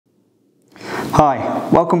Hi,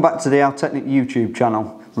 welcome back to the Altecnic YouTube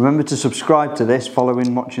channel. Remember to subscribe to this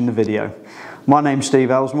following watching the video. My name's Steve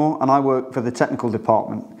Elsmore and I work for the technical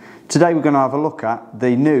department. Today we're going to have a look at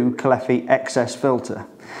the new CALEFFI XS filter.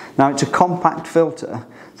 Now it's a compact filter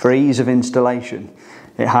for ease of installation.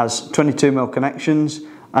 It has 22mm connections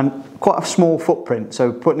and quite a small footprint,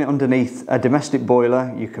 so putting it underneath a domestic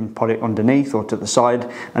boiler, you can put it underneath or to the side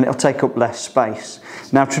and it'll take up less space.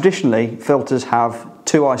 Now traditionally filters have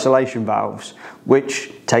two isolation valves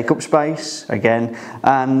which take up space again,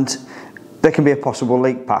 and there can be a possible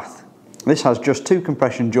leak path. This has just two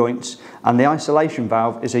compression joints and the isolation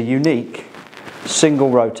valve is a unique single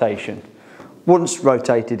rotation. Once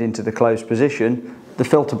rotated into the closed position, the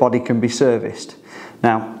filter body can be serviced.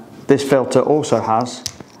 Now this filter also has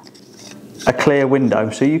a clear window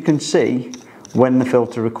so you can see when the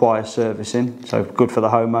filter requires servicing, so good for the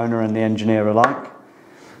homeowner and the engineer alike.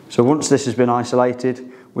 So once this has been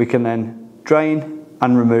isolated, we can then drain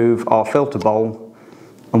and remove our filter bowl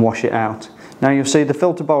and wash it out. Now you'll see the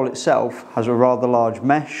filter bowl itself has a rather large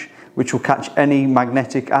mesh which will catch any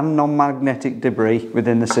magnetic and non-magnetic debris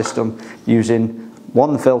within the system using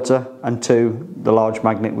one, the filter, and two, the large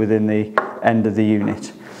magnet within the end of the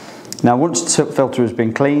unit. Now once the filter has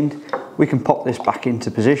been cleaned, we can pop this back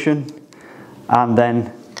into position and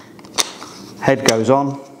then head goes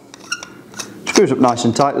on, screws up nice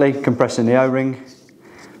and tightly, compressing the O-ring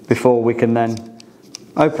before we can then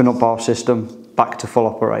open up our system back to full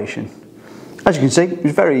operation. As you can see,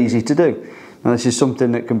 it's very easy to do. Now this is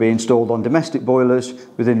something that can be installed on domestic boilers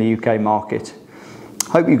within the UK market.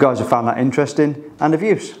 Hope you guys have found that interesting and of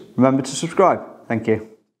use. Remember to subscribe. Thank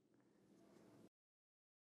you.